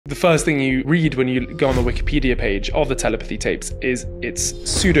first thing you read when you go on the Wikipedia page of the Telepathy Tapes is it's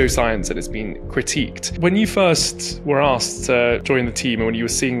pseudoscience and it's been critiqued. When you first were asked to join the team and when you were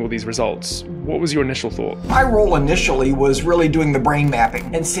seeing all these results, what was your initial thought? My role initially was really doing the brain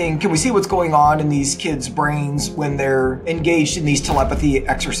mapping and seeing, can we see what's going on in these kids' brains when they're engaged in these telepathy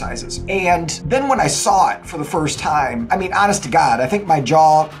exercises? And then when I saw it for the first time, I mean, honest to God, I think my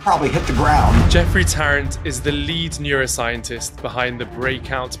jaw probably hit the ground. Jeffrey Tarrant is the lead neuroscientist behind the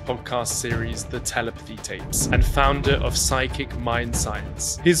breakout podcast series, The Telepathy Tapes, and founder of Psychic Mind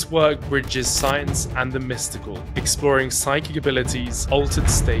Science. His work bridges science and the mystical, exploring psychic abilities, altered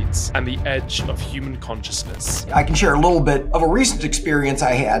states, and the edge of human consciousness. I can share a little bit of a recent experience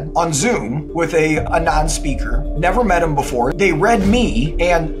I had on Zoom with a non-speaker. Never met him before. They read me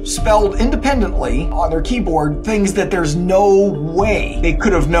and spelled independently on their keyboard things that there's no way they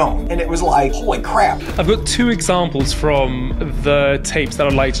could have known. And it was like, holy crap. I've got two examples from the tapes that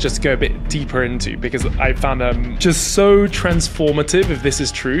I'd like to just go a bit deeper into because I found them just so transformative, if this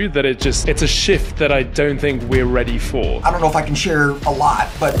is true, that it's a shift that I don't think we're ready for. I don't know if I can share a lot,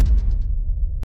 but